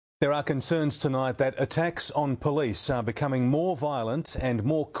There are concerns tonight that attacks on police are becoming more violent and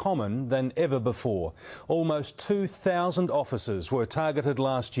more common than ever before. Almost 2,000 officers were targeted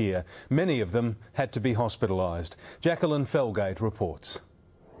last year. Many of them had to be hospitalised. Jacqueline Felgate reports.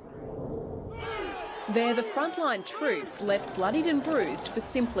 They're the frontline troops left bloodied and bruised for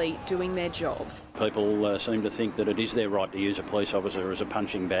simply doing their job. People seem to think that it is their right to use a police officer as a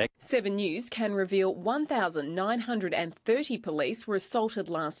punching bag. 7 News can reveal 1,930 police were assaulted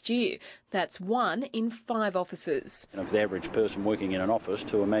last year. That's 1 in 5 officers. And of the average person working in an office,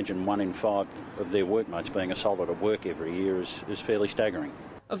 to imagine 1 in 5 of their workmates being assaulted at work every year is fairly staggering.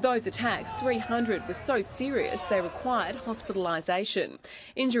 Of those attacks, 300 were so serious they required hospitalisation.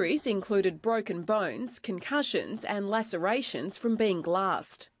 Injuries included broken bones, concussions and lacerations from being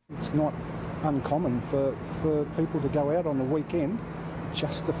glassed. It's not uncommon for people to go out on the weekend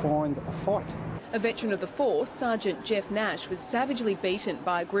just to find a fight. A veteran of the force, Sergeant Jeff Nash, was savagely beaten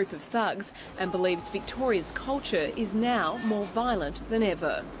by a group of thugs and believes Victoria's culture is now more violent than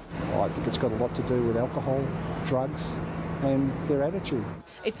ever. I think it's got a lot to do with alcohol, drugs and their attitude.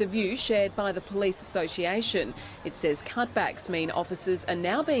 It's a view shared by the Police Association. It says cutbacks mean officers are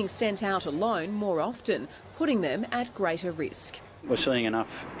now being sent out alone more often, putting them at greater risk. We're seeing enough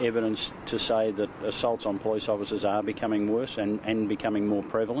evidence to say that assaults on police officers are becoming worse and becoming more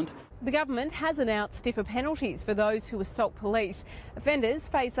prevalent. The government has announced stiffer penalties for those who assault police. Offenders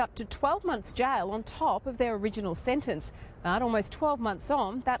face up to 12 months jail on top of their original sentence. But almost 12 months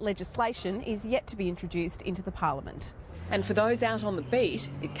on, that legislation is yet to be introduced into the Parliament. And for those out on the beat,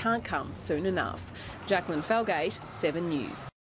 it can't come soon enough. Jacqueline Felgate, 7 News.